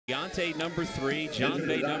Deontay, number 3, John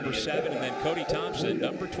Bay, number 7, and then Cody Thompson,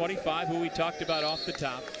 number 25, who we talked about off the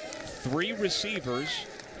top. 3 receivers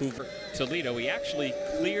who Toledo. He actually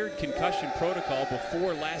cleared concussion protocol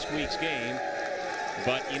before last week's game,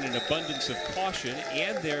 but in an abundance of caution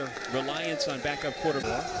and their reliance on backup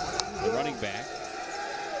quarterback, the running back,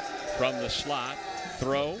 from the slot,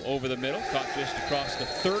 throw over the middle, caught just across the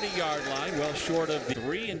 30-yard line, well short of the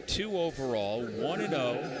 3-2 overall,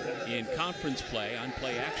 1-0 in conference play. On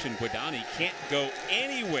play action, Guadani can't go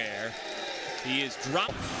anywhere. He is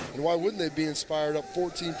dropped. And why wouldn't they be inspired, up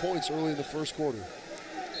 14 points early in the first quarter?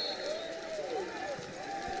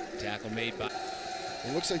 Tackle made by.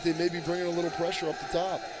 It looks like they may be bringing a little pressure up the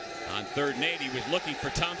top. On 3rd and 8, he was looking for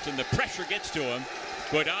Thompson. The pressure gets to him.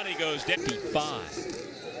 Guadani goes down. 5.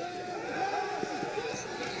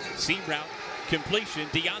 Seam route, completion,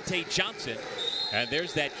 Deontay Johnson. And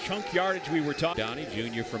there's that chunk yardage we were talking about.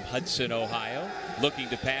 Donnie Jr. from Hudson, Ohio, looking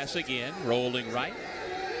to pass again, rolling right.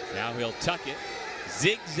 Now he'll tuck it,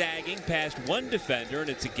 zigzagging past one defender, and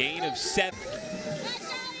it's a gain of 7.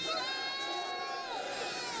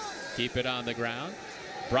 Keep it on the ground.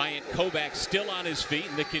 Bryant Kovac still on his feet,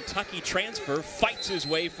 and the Kentucky transfer fights his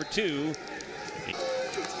way for 2.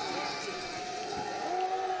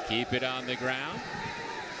 Keep it on the ground.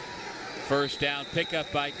 First down pickup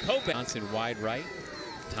by Kovac. Johnson wide right.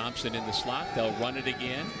 Thompson in the slot. They'll run it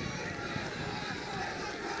again.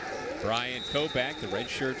 Bryant Kovac, the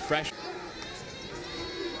redshirt freshman.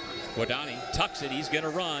 Guadani tucks it. He's going to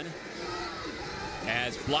run.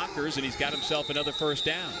 Has blockers, and he's got himself another first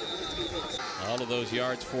down. All of those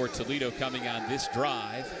yards for Toledo coming on this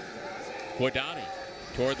drive. Guadani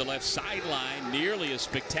toward the left sideline. Nearly a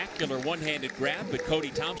spectacular one-handed grab, but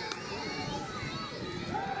Cody Thompson.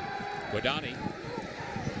 Guadani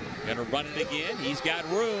gonna run it again. He's got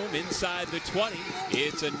room inside the 20.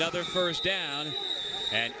 It's another first down,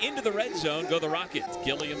 and into the red zone go the Rockets.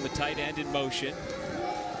 Gilliam, the tight end, in motion.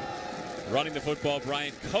 Running the football,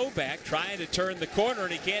 Bryant Kovac trying to turn the corner,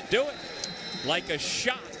 and he can't do it. Like a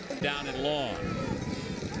shot down and long.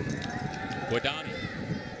 Guadani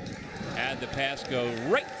had the pass go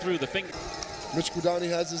right through the finger. Mitch Guadani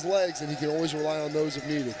has his legs, and he can always rely on those if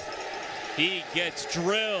needed. He gets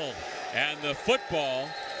drilled, and the football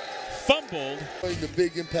fumbled. The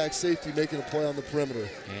big impact safety making a play on the perimeter.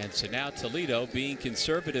 And so now Toledo being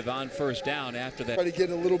conservative on first down after that. Try to get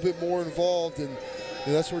a little bit more involved, and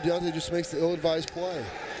that's where Deontay just makes the ill-advised play.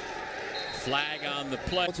 Flag on the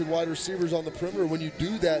play. Wide receivers on the perimeter. When you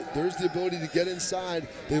do that, there's the ability to get inside.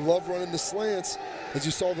 They love running the slants. As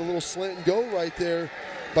you saw the little slant and go right there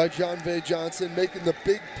by John Bay Johnson, making the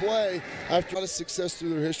big play after a lot of success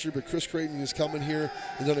through their history. But Chris Creighton has come in here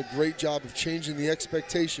and done a great job of changing the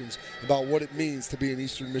expectations about what it means to be an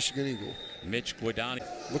Eastern Michigan Eagle. Mitch Guadani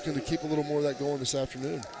looking to keep a little more of that going this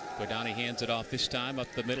afternoon. Guadani hands it off this time up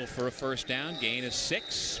the middle for a first down. Gain of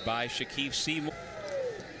 6 by Shaquille Seymour.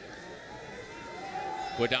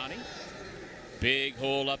 Guadani, big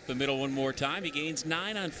hole up the middle one more time. He gains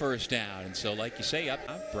 9 on first down. And so, like you say, up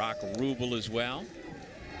Brock Ruble as well.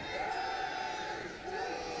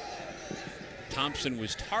 Thompson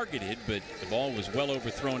was targeted, but the ball was well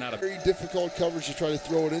overthrown out of. Very difficult coverage to try to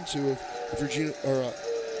throw it into if you're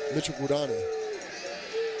Mitchell Guadani.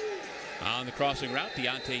 On the crossing route,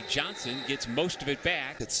 Deontay Johnson gets most of it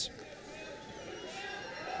back.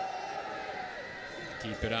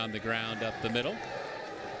 Keep it on the ground up the middle.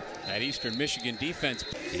 That Eastern Michigan defense.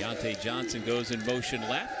 Deontay Johnson goes in motion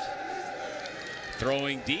left.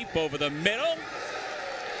 Throwing deep over the middle.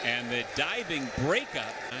 And the diving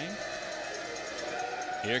breakup.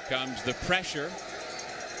 Here comes the pressure.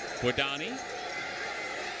 Guadani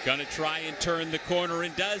gonna try and turn the corner,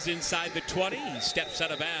 and does inside the 20. He steps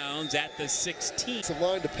out of bounds at the 16. It's a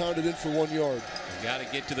line to pound it in for 1 yard. Got to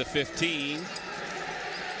get to the 15.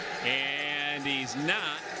 And he's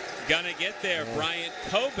not gonna get there. Bryant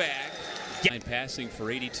Kovac passing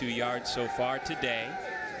for 82 yards so far today.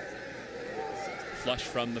 Flush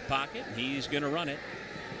from the pocket. He's gonna run it.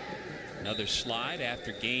 Another slide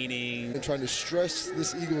after gaining. And trying to stress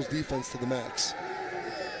this Eagles defense to the max.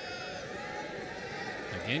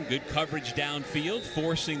 Again, good coverage downfield,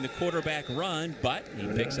 forcing the quarterback run, but he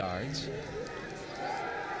picks yards.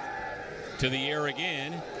 To the air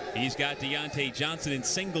again. He's got Deontay Johnson in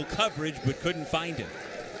single coverage, but couldn't find him.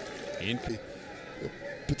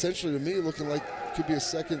 Potentially, to me, looking like it could be a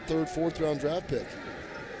second, third, fourth round draft pick.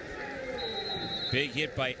 Big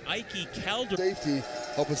hit by Ike Calder. Safety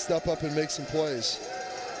helping step up and make some plays.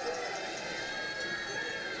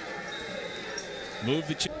 Move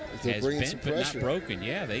the has bent but not broken.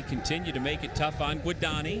 Yeah, they continue to make it tough on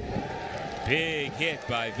Guadani. Big hit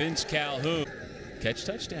by Vince Calhoun. catch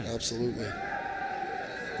touchdown. Absolutely.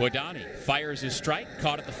 Guadani fires his strike,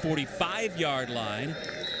 caught at the 45-yard line.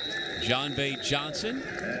 Jon'Vea Johnson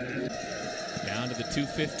down to the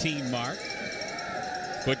 2:15 mark.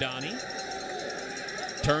 Guadani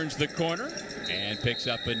turns the corner and picks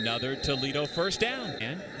up another Toledo first down.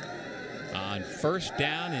 And on 1st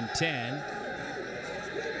down and 10,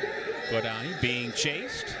 Guadani being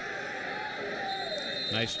chased.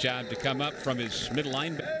 Nice job to come up from his middle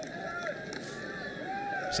linebacker.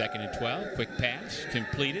 2nd and 12, quick pass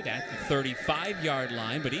completed at the 35-yard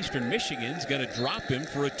line, but Eastern Michigan's going to drop him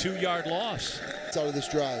for a 2-yard loss. It's out of this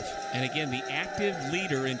drive. And again, the active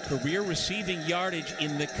leader in career receiving yardage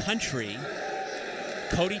in the country,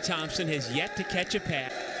 Cody Thompson, has yet to catch a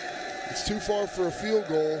pass. It's too far for a field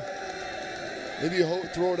goal. Maybe you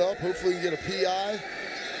throw it up. Hopefully you get a PI.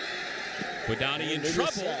 Guadani in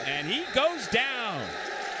trouble, and he goes down.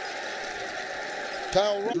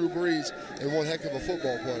 Kyle Drew Brees, and one heck of a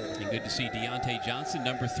football player. And good to see Deontay Johnson,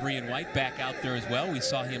 number 3 in white, back out there as well. We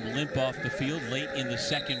saw him limp off the field late in the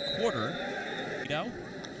 2nd quarter.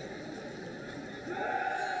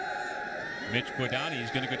 Mitch Guadani is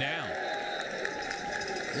going to go down.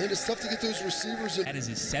 And it's tough to get those receivers in. That is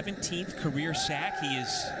his 17th career sack. He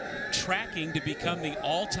is tracking to become the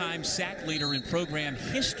all-time sack leader in program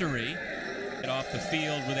history. Get off the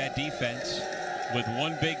field with that defense with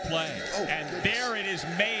one big play. Oh, and goodness. There it is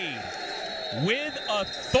made with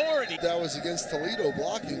authority. That was against Toledo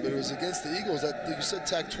blocking, but it was against the Eagles. That, you said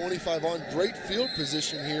tack 25 on. Great field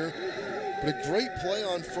position here, but a great play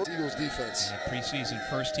on Eagles defense. Preseason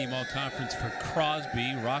first team all-conference for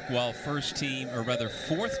Crosby. Rockwall first team, or rather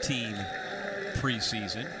 4th team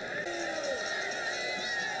preseason.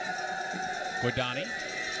 Guadani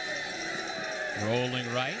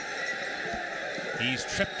rolling right. He's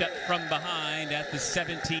tripped up from behind at the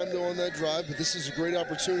 17. On that drive, but this is a great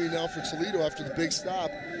opportunity now for Toledo after the big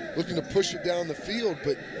stop, looking to push it down the field,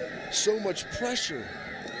 but so much pressure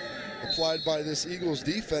applied by this Eagles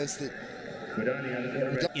defense that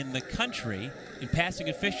in the country in passing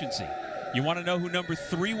efficiency. You want to know who number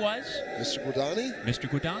 3 was? Mr. Guadani? Mr.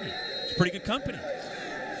 Guadani. It's pretty good company.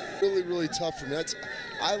 Really, really tough for me.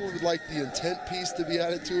 I would like the intent piece to be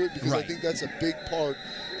added to it, because I think that's a big part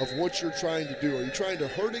of what you're trying to do. Are you trying to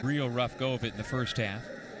hurt it? Real rough go of it in the first half.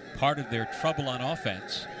 Part of their trouble on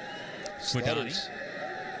offense. Guadani.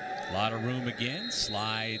 A lot of room again.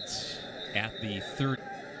 Slides at the 3rd.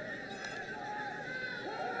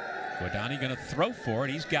 Guadani going to throw for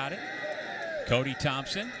it. He's got it. Cody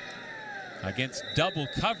Thompson against double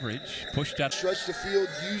coverage, pushed out. Stretch the field,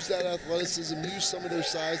 use that athleticism, use some of their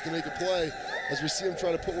size to make a play, as we see him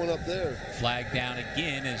try to put one up there. Flag down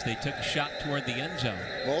again as they took a shot toward the end zone.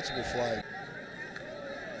 Multiple flag.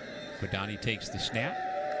 Guadani takes the snap.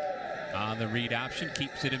 On the read option,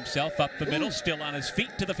 keeps it himself up the middle, still on his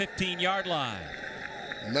feet to the 15-yard line.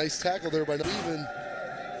 Nice tackle there by Lineman.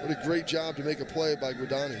 What a great job to make a play by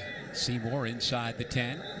Guadani. Seymour inside the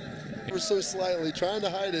 10. We're so slightly trying to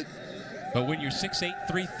hide it. But when you're 6'8",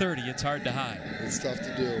 330, it's hard to hide. It's tough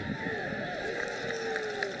to do.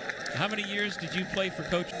 How many years did you play for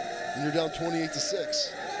Coach? And you're down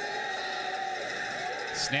 28-6.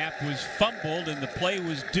 Snap was fumbled and the play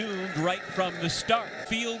was doomed right from the start.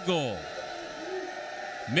 Field goal.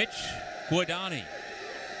 Mitch Guadani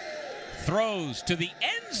throws to the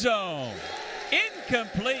end zone.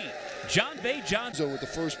 Incomplete. Jon'Vea Johnson with the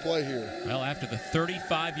first play here. Well, after the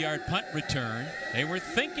 35-yard punt return, they were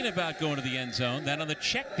thinking about going to the end zone. Then on the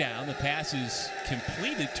check down, the pass is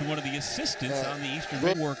completed to one of the assistants on the Eastern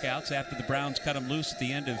workouts after the Browns cut him loose at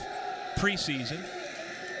the end of preseason.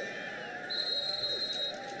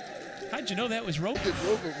 How'd you know that was Roback?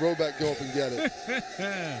 Roback go up and get it.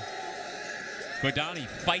 Guadani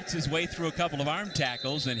fights his way through a couple of arm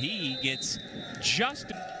tackles, and he gets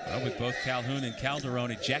just... Well, with both Calhoun and Calderon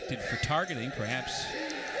ejected for targeting, perhaps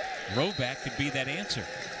Roback could be that answer.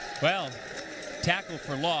 Well, tackle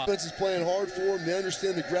for loss. Defense is playing hard for them. They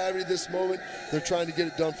understand the gravity of this moment. They're trying to get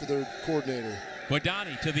it done for their coordinator.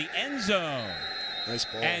 Guadani to the end zone. Nice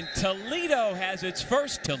ball. And Toledo has its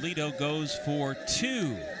first. Toledo goes for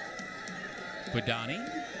 2. Guadani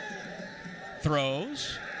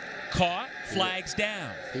throws, caught, flags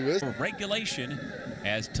down. For regulation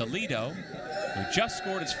as Toledo, who just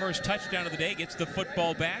scored its first touchdown of the day, gets the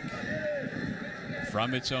football back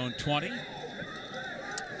from its own 20.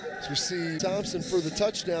 So we see Thompson for the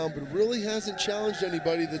touchdown, but really hasn't challenged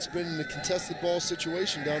anybody that's been in a contested ball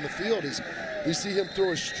situation down the field. We see him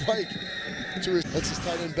throw a strike to lets his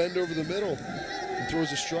tight end bend over the middle and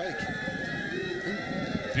throws a strike.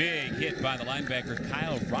 Big hit by the linebacker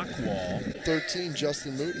Kyle Rockwall. 13,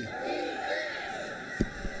 Justin Moody.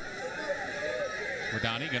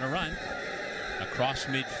 Guadagni going to run across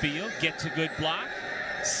midfield, gets a good block,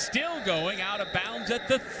 still going out of bounds at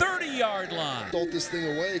the 30-yard line. Don't this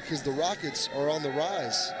thing away because the Rockets are on the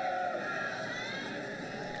rise.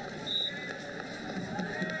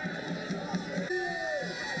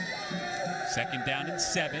 Second down and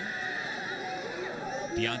 7.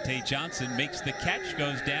 Deontay Johnson makes the catch,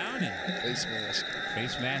 goes down, and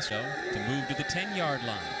face mask to move to the 10-yard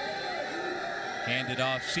line. Handed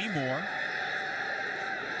off Seymour,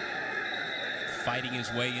 fighting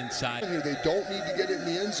his way inside. They don't need to get it in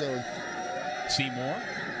the end zone. Seymour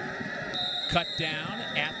cut down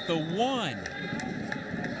at the 1.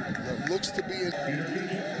 That looks to be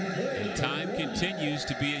And time continues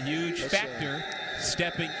to be a huge factor.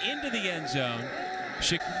 Stepping into the end zone.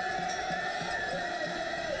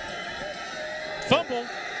 Fumble.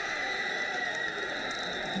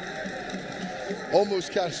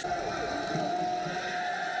 Almost catch.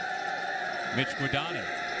 Mitch Guadagni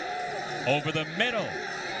over the middle,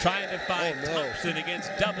 trying to find Thompson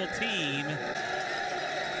against double team.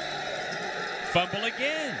 Fumble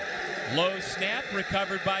again. Low snap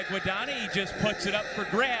recovered by Guadagni. He just puts it up for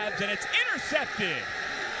grabs, and it's intercepted.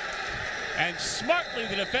 And smartly,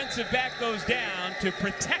 the defensive back goes down to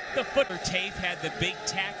protect the foot. Tate had the big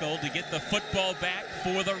tackle to get the football back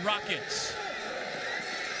for the Rockets.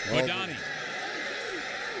 Guadagni.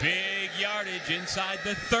 Big yardage inside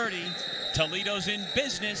the 30. Toledo's in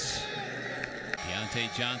business.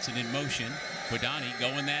 Deontay Johnson in motion. Guadagni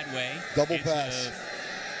going that way. Double pass.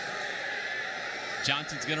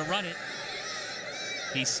 Johnson's going to run it.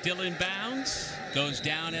 He's still in bounds. Goes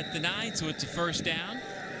down at the 9, so it's a first down.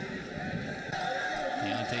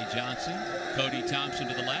 Deontay Johnson, Cody Thompson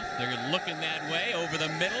to the left. They're looking that way. Over the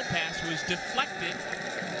middle. Pass was deflected.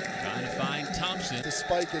 Trying to find Thompson. To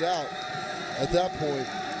spike it out at that point.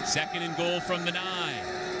 Second and goal from the 9.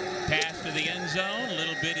 Pass to the end zone. A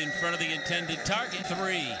little bit in front of the intended target.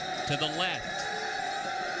 3 to the left.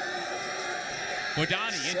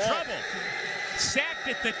 Guadagni in trouble. Sacked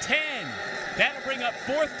at the 10. That'll bring up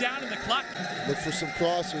 4th down in the clock. Look for some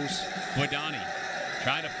crossers. Guadagni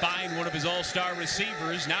trying to find one of his all-star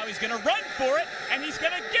receivers. Now he's going to run for it, and he's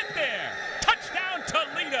going to get there. Touchdown,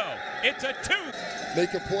 Toledo. It's a 2.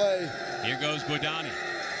 Make a play. Here goes Guadagni.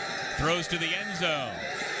 Throws to the end zone.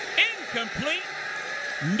 Incomplete.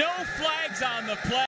 No flags on the play.